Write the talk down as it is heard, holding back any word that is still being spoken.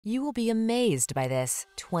You will be amazed by this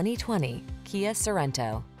 2020 Kia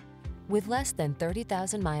Sorento. With less than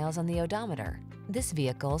 30,000 miles on the odometer, this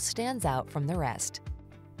vehicle stands out from the rest.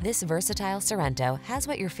 This versatile Sorento has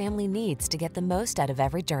what your family needs to get the most out of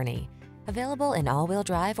every journey. Available in all-wheel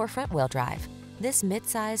drive or front-wheel drive, this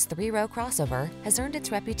mid-size 3-row crossover has earned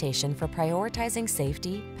its reputation for prioritizing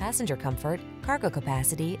safety, passenger comfort, cargo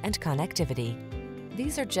capacity, and connectivity.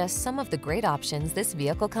 These are just some of the great options this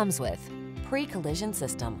vehicle comes with: pre-collision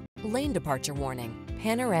system, lane departure warning,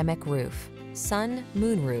 panoramic roof, sun,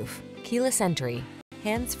 moonroof, keyless entry,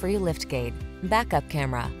 hands-free liftgate, backup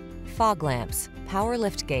camera, fog lamps, power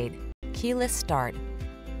liftgate, keyless start.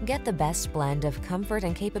 Get the best blend of comfort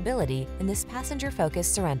and capability in this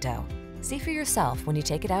passenger-focused Sorento. See for yourself when you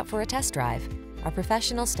take it out for a test drive. Our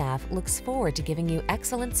professional staff looks forward to giving you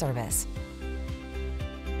excellent service.